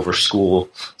choice over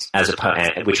school,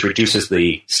 which reduces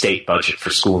the state budget for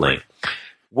schooling.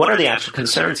 What are the actual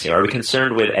concerns here? Are we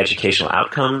concerned with educational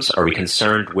outcomes? Are we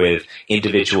concerned with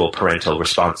individual parental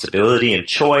responsibility and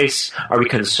choice? Are we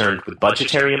concerned with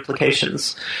budgetary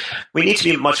implications? We need to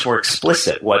be much more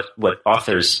explicit what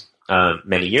authors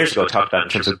many years ago talked about in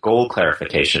terms of goal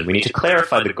clarification. We need to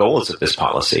clarify the goals of this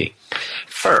policy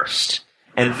first.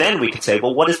 And then we could say,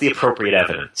 well, what is the appropriate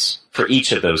evidence for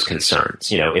each of those concerns?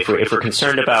 If we're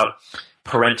concerned about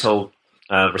parental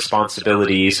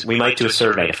responsibilities, we might do a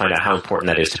survey to find out how important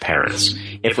that is to parents.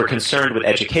 If we're concerned with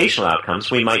educational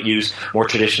outcomes, we might use more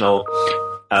traditional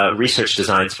research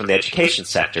designs from the education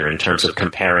sector in terms of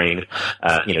comparing,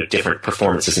 different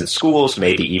performances in schools,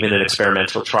 maybe even an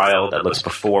experimental trial that looks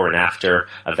before and after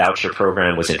a voucher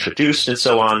program was introduced, and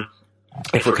so on.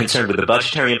 If we're concerned with the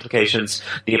budgetary implications,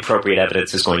 the appropriate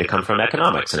evidence is going to come from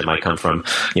economics, and it might come from,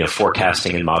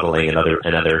 forecasting and modeling and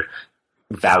other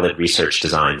valid research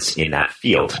designs in that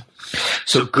field.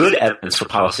 So good evidence for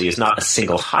policy is not a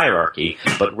single hierarchy,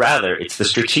 but rather it's the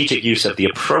strategic use of the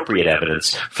appropriate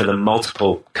evidence for the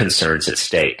multiple concerns at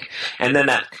stake. And then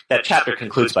that chapter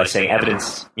concludes by saying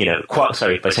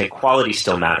by saying quality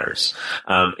still matters.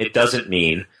 It doesn't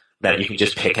mean that you can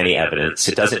just pick any evidence.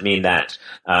 It doesn't mean that,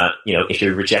 if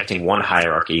you're rejecting one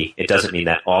hierarchy, it doesn't mean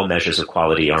that all measures of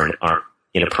quality aren't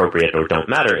inappropriate or don't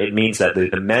matter. It means that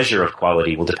the measure of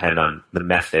quality will depend on the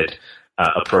method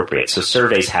appropriate. So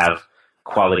surveys have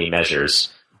quality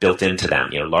measures built into them.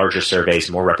 Larger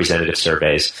surveys, more representative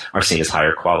surveys are seen as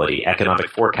higher quality. Economic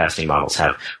forecasting models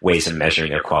have ways of measuring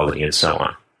their quality and so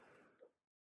on.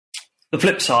 The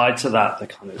flip side to that, the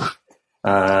kind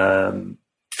of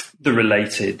the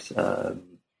related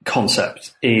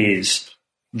concept is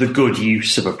the good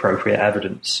use of appropriate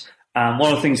evidence. And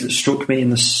one of the things that struck me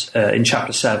in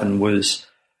Chapter 7 was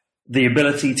the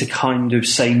ability to kind of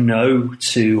say no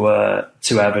to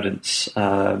evidence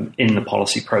in the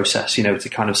policy process, to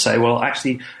kind of say, well,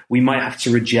 actually, we might have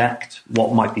to reject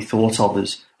what might be thought of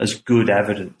as good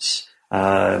evidence,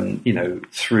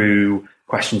 through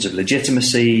questions of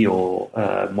legitimacy, or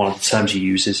one of the terms you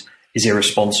use is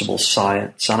irresponsible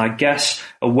science. And I guess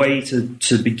a way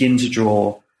to begin to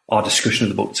draw our discussion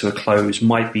of the book to a close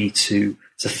might be to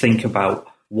think about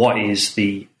what is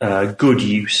the good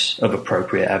use of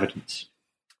appropriate evidence.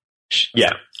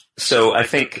 Yeah. So I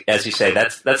think, as you say,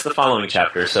 that's the following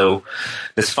chapter. So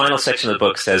this final section of the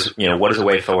book says, what is a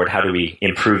way forward? How do we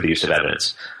improve the use of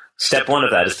evidence? Step one of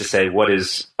that is to say what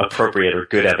is appropriate or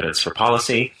good evidence for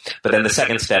policy. But then the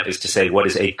second step is to say what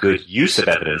is a good use of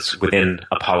evidence within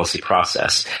a policy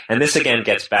process. And this again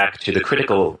gets back to the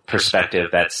critical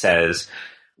perspective that says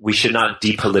we should not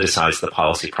depoliticize the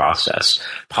policy process.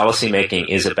 Policymaking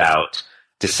is about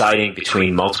deciding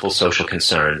between multiple social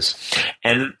concerns.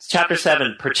 And Chapter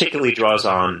 7 particularly draws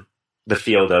on the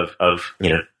field of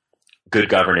good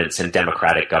governance and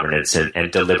democratic governance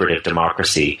and deliberative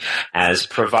democracy as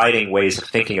providing ways of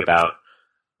thinking about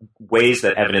ways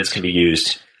that evidence can be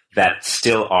used that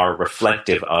still are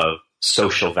reflective of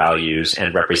social values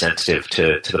and representative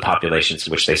to the populations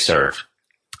in which they serve.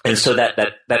 And so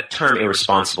that term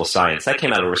irresponsible science, that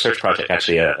came out of a research project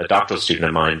actually a doctoral student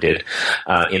of mine did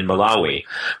in Malawi,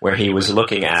 where he was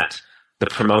looking at the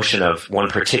promotion of one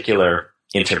particular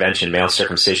intervention, male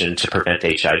circumcision, to prevent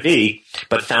HIV,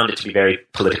 but found it to be very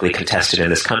politically contested in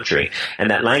this country.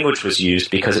 And that language was used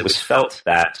because it was felt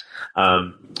that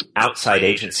outside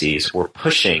agencies were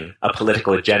pushing a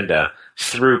political agenda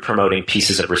through promoting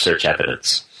pieces of research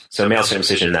evidence. So male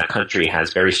circumcision in that country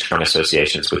has very strong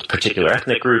associations with particular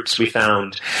ethnic groups, we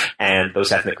found, and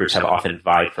those ethnic groups have often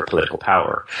vied for political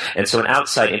power. And so an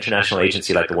outside international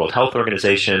agency like the World Health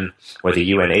Organization or the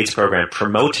UN AIDS program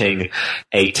promoting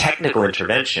a technical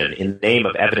intervention in the name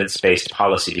of evidence-based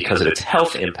policy because of its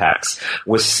health impacts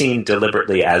was seen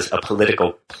deliberately as a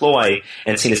political ploy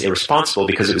and seen as irresponsible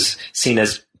because it was seen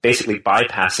as basically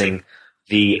bypassing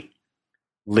the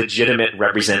legitimate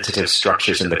representative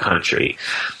structures in the country.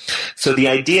 So the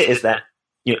idea is that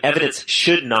evidence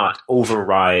should not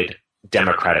override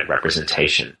democratic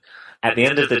representation. At the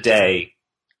end of the day,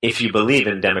 if you believe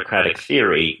in democratic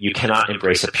theory, you cannot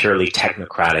embrace a purely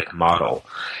technocratic model.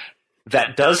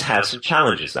 That does have some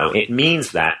challenges, though. It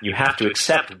means that you have to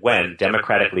accept when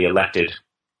democratically elected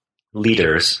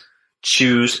leaders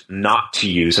choose not to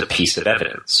use a piece of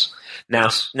evidence.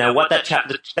 Now, what that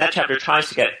chapter tries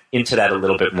to get into that a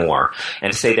little bit more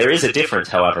and say there is a difference,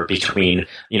 however, between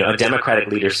a democratic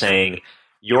leader saying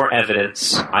your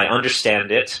evidence, I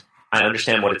understand it, I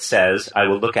understand what it says, I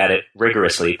will look at it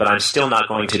rigorously, but I'm still not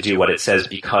going to do what it says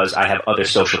because I have other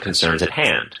social concerns at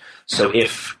hand. So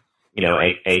if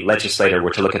a legislator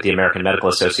were to look at the American Medical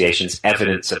Association's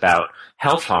evidence about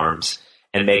health harms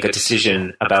and make a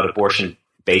decision about abortion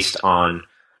based on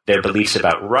their beliefs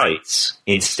about rights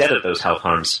instead of those health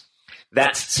harms,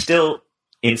 that's still,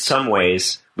 in some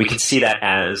ways, we can see that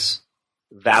as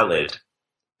valid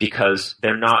because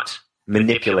they're not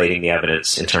manipulating the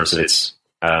evidence in terms of its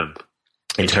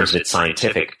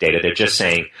scientific data. They're just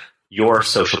saying your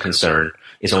social concern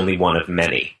is only one of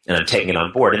many, and I'm taking it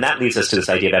on board. And that leads us to this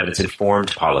idea of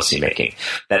evidence-informed policymaking,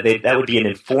 that would be an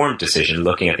informed decision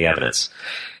looking at the evidence.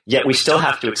 Yet we still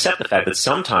have to accept the fact that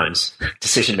sometimes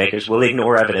decision makers will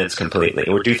ignore evidence completely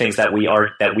or do things that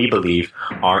we believe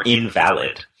are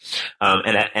invalid.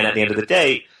 And at the end of the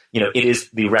day, it is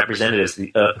the representatives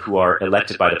who are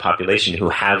elected by the population who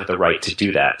have the right to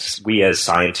do that. We as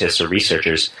scientists or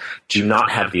researchers do not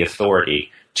have the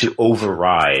authority to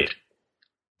override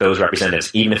those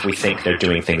representatives, even if we think they're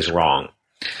doing things wrong.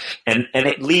 And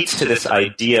it leads to this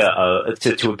idea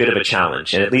to a bit of a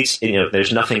challenge. And it leads,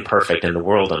 there's nothing perfect in the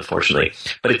world, unfortunately.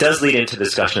 But it does lead into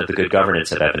discussion of the good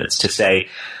governance of evidence to say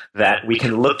that we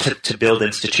can look to build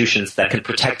institutions that can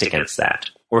protect against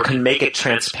that or can make it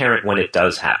transparent when it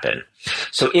does happen.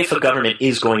 So if a government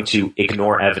is going to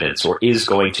ignore evidence or is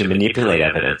going to manipulate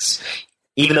evidence,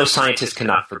 even though scientists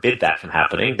cannot forbid that from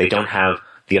happening, they don't have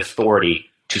the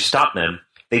authority to stop them,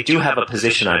 they do have a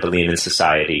position, I believe, in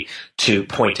society to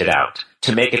point it out,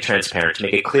 to make it transparent, to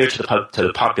make it clear to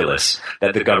the populace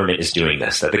that the government is doing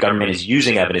this, that the government is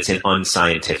using evidence in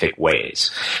unscientific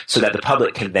ways, so that the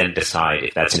public can then decide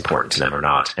if that's important to them or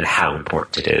not and how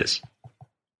important it is.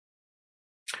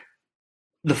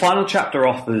 The final chapter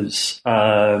offers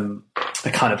a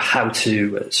kind of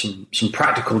how-to, some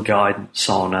practical guidance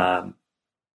on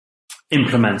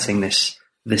implementing this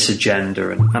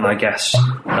agenda, and I guess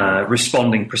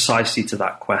responding precisely to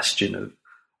that question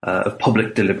of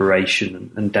public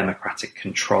deliberation and democratic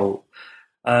control.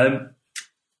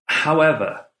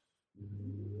 However,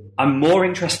 I'm more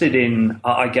interested in,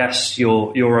 I guess,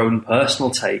 your own personal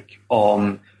take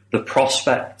on the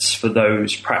prospects for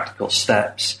those practical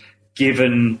steps,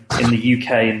 given in the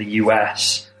UK and the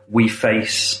US we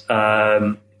face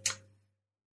a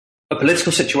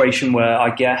political situation where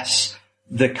I guess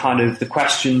the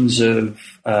questions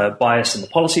of bias in the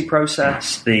policy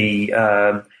process,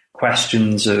 the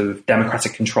questions of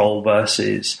democratic control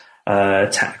versus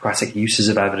technocratic uses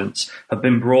of evidence have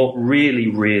been brought really,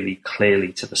 really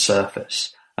clearly to the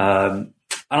surface. And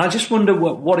I just wonder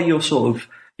what are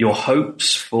your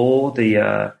hopes for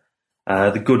the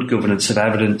good governance of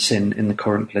evidence in the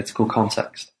current political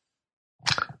context?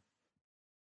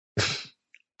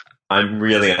 I'm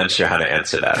really unsure how to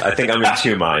answer that. I think I'm in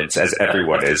two minds, as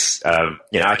everyone is.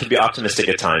 I can be optimistic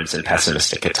at times and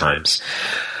pessimistic at times.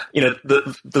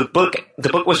 The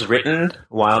book was written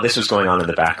while this was going on in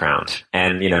the background,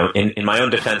 and in my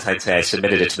own defense, I'd say I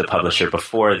submitted it to the publisher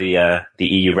before the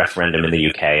EU referendum in the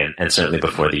UK, and certainly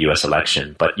before the US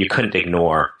election. But you couldn't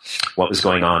ignore what was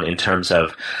going on in terms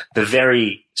of the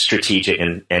very strategic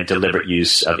and deliberate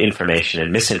use of information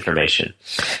and misinformation.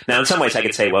 Now, in some ways, I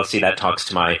could say, well, see, that talks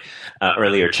to my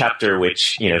earlier chapter,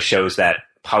 which shows that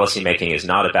policymaking is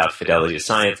not about fidelity to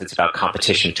science, it's about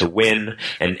competition to win,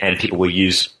 and people will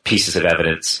use pieces of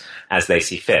evidence as they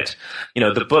see fit.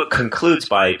 The book concludes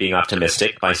by being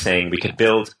optimistic, by saying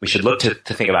we should look to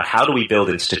think about how do we build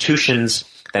institutions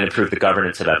that improve the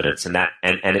governance of evidence, and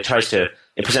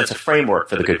it presents a framework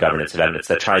for the good governance of evidence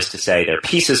that tries to say there are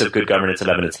pieces of good governance of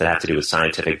evidence that have to do with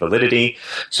scientific validity.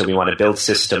 So we want to build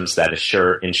systems that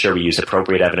ensure we use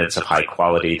appropriate evidence of high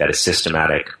quality that is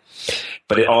systematic.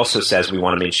 But it also says we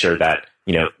want to make sure that,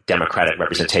 democratic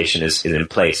representation is in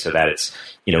place so that it's,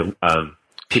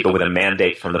 people with a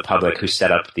mandate from the public who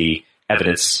set up the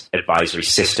evidence advisory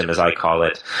system, as I call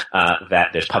it, that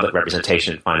there's public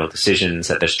representation in final decisions,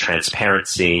 that there's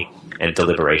transparency and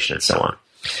deliberation and so on.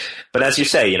 But as you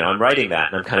say, I'm writing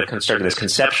that and I'm kind of constructing this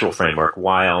conceptual framework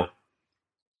while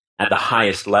at the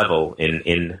highest level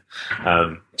in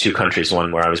two countries,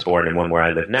 one where I was born and one where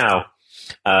I live now,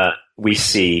 we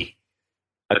see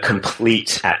a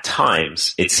complete, at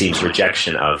times, it seems,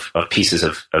 rejection of pieces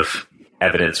of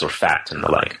evidence or fact and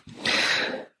the like.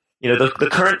 The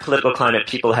current political climate,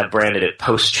 people have branded it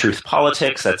post-truth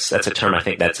politics. That's a term I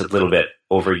think that's a little bit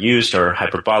overused or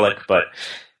hyperbolic, but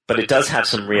it does have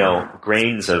some real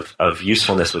grains of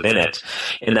usefulness within it,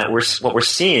 in that what we're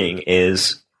seeing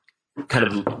is kind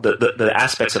of the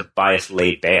aspects of bias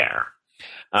laid bare.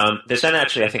 There's been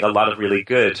actually, I think, a lot of really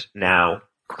good now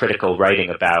critical writing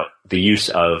about the use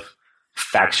of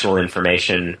factual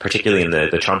information, particularly in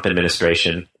the Trump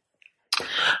administration,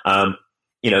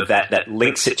 that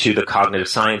links it to the cognitive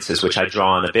sciences, which I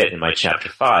draw on a bit in my chapter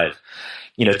 5,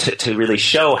 to really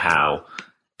show how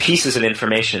pieces of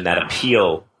information that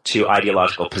appeal to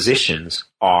ideological positions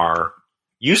are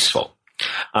useful.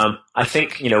 I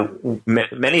think,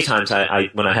 many times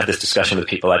when I have this discussion with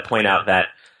people, I point out that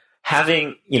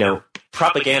having,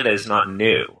 propaganda is not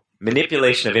new.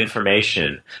 Manipulation of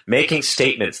information, making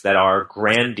statements that are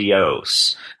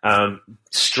grandiose,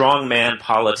 strongman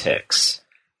politics,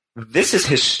 this is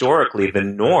historically the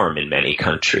norm in many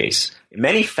countries.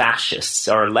 Many fascists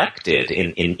are elected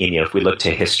in if we look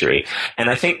to history. And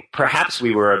I think perhaps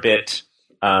we were a bit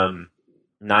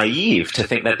naive to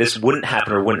think that this wouldn't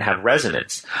happen or wouldn't have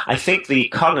resonance. I think the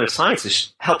cognitive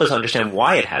sciences help us understand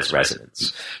why it has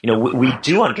resonance. We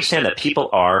do understand that people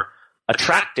are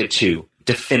attracted to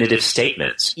definitive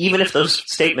statements, even if those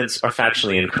statements are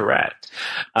factually incorrect.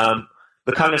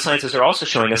 The cognitive sciences are also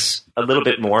showing us a little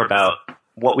bit more about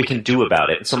what we can do about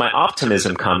it. And so my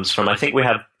optimism comes from, I think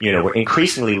we're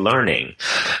increasingly learning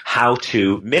how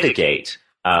to mitigate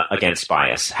against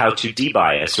bias, how to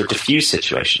debias or diffuse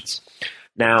situations.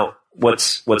 Now,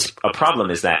 what's a problem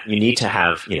is that you need to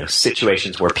have,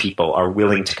 situations where people are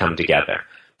willing to come together.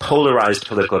 Polarized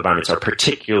political environments are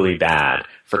particularly bad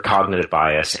for cognitive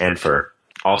bias and for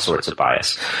all sorts of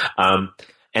bias.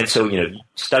 And so,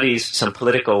 studies, some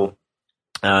political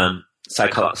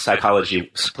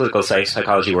psychology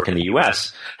work in the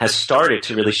U.S. has started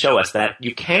to really show us that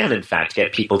you can, in fact,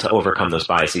 get people to overcome those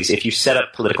biases if you set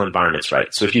up political environments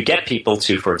right. So if you get people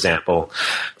to, for example,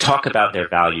 talk about their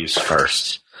values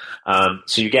first.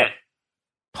 So you get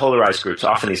polarized groups.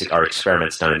 Often these are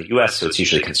experiments done in the U.S., so it's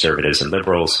usually conservatives and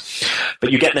liberals.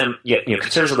 But you get them,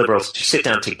 conservatives and liberals to sit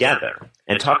down together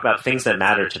and talk about things that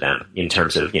matter to them in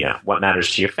terms of, what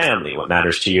matters to your family, what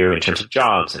matters to you in terms of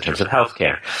jobs, in terms of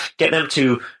healthcare. Get them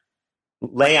to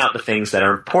lay out the things that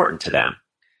are important to them.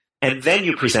 And then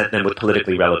you present them with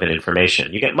politically relevant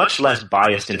information. You get much less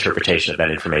biased interpretation of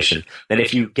that information than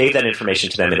if you gave that information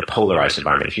to them in a polarized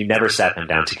environment, if you never sat them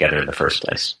down together in the first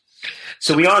place.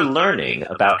 So we are learning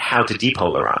about how to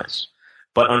depolarize.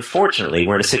 But unfortunately,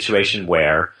 we're in a situation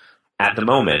where, at the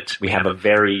moment, we have a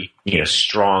very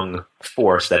strong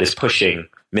force that is pushing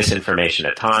misinformation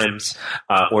at times,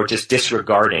 or just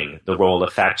disregarding the role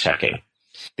of fact-checking.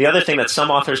 The other thing that some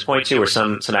authors point to, or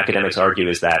some academics argue,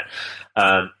 is that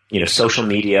social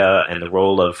media and the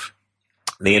role of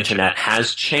the internet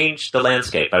has changed the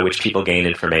landscape by which people gain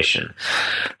information.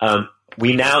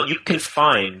 You can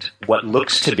find what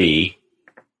looks to be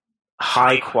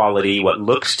high quality, what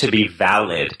looks to be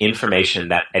valid information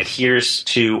that adheres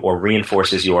to or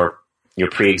reinforces your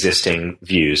pre-existing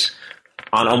views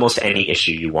on almost any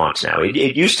issue you want now.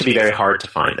 It used to be very hard to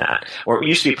find that, or it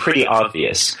used to be pretty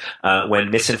obvious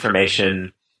when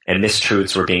misinformation and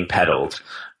mistruths were being peddled.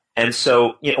 And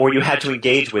so, or you had to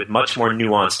engage with much more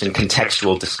nuanced and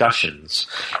contextual discussions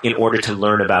in order to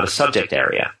learn about a subject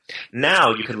area.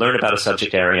 Now you can learn about a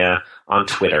subject area on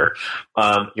Twitter.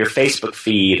 Your Facebook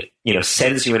feed,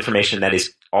 sends you information that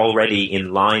is already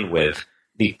in line with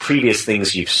the previous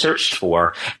things you've searched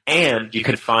for, and you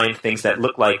can find things that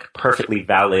look like perfectly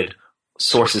valid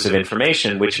sources of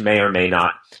information, which may or may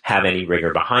not have any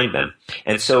rigor behind them.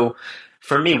 And so,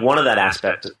 for me, one of that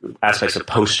aspects of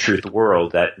post-truth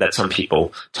world that some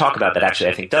people talk about that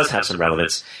actually I think does have some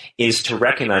relevance is to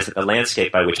recognize that the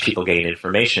landscape by which people gain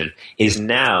information is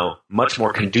now much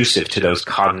more conducive to those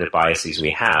cognitive biases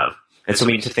we have. And so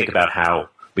we need to think about how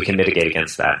we can mitigate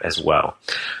against that as well.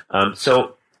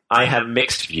 So I have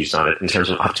mixed views on it in terms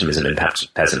of optimism and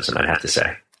pessimism, I'd have to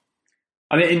say.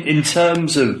 I mean, in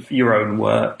terms of your own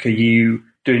work, are you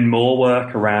doing more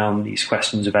work around these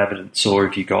questions of evidence, or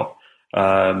have you got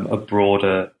a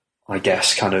broader, I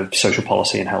guess, kind of social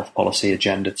policy and health policy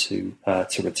agenda to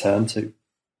return to?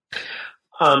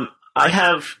 I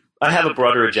have a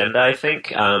broader agenda, I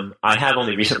think. I have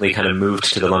only recently kind of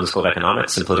moved to the London School of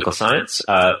Economics and Political Science,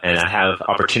 and I have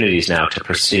opportunities now to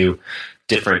pursue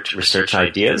different research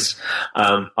ideas.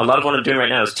 A lot of what I'm doing right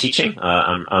now is teaching.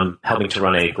 I'm helping to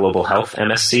run a global health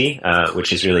MSc,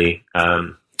 which is really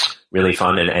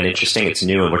fun and interesting. It's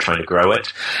new and we're trying to grow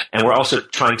it. And we're also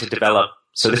trying to develop,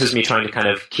 so this is me trying to kind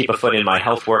of keep a foot in my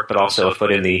health work, but also a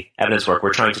foot in the evidence work.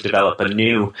 We're trying to develop a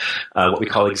new, what we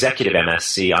call executive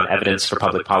MSc on evidence for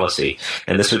public policy.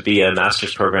 And this would be a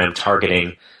master's program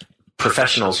targeting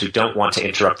professionals who don't want to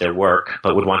interrupt their work,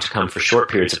 but would want to come for short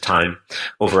periods of time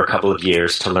over a couple of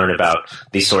years to learn about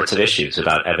these sorts of issues,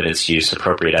 about evidence use,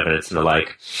 appropriate evidence, and the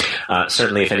like.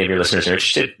 Certainly, if any of your listeners are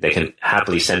interested, they can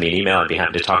happily send me an email. I'd be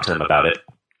happy to talk to them about it.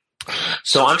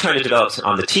 So I'm trying to develop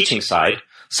on the teaching side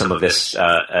some of this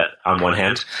on one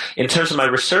hand. In terms of my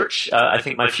research, I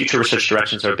think my future research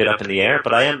directions are a bit up in the air,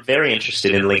 but I am very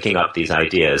interested in linking up these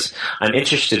ideas. I'm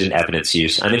interested in evidence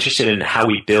use. I'm interested in how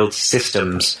we build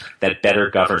systems that better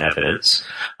govern evidence.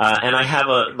 And I have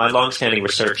my longstanding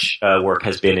research work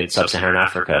has been in sub-Saharan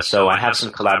Africa. So I have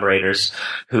some collaborators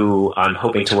who I'm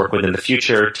hoping to work with in the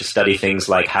future to study things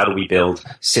like how do we build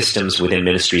systems within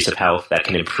ministries of health that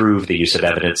can improve the use of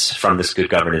evidence from this good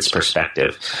governance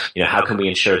perspective. How can we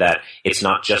ensure that it's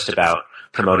not just about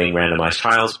promoting randomized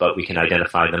trials, but we can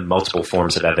identify the multiple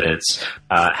forms of evidence.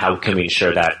 How can we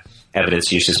ensure that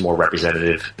evidence use is more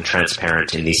representative and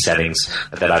transparent in these settings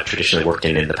that I've traditionally worked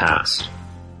in the past?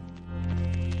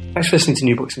 Thanks for listening to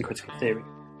New Books in Critical Theory.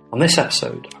 On this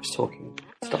episode, I was talking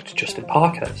to Dr. Justin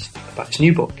Parkhurst about his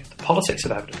new book, The Politics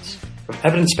of Evidence, From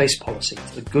Evidence-Based Policy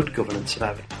to the Good Governance of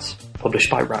Evidence, published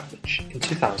by Routledge in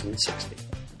 2016.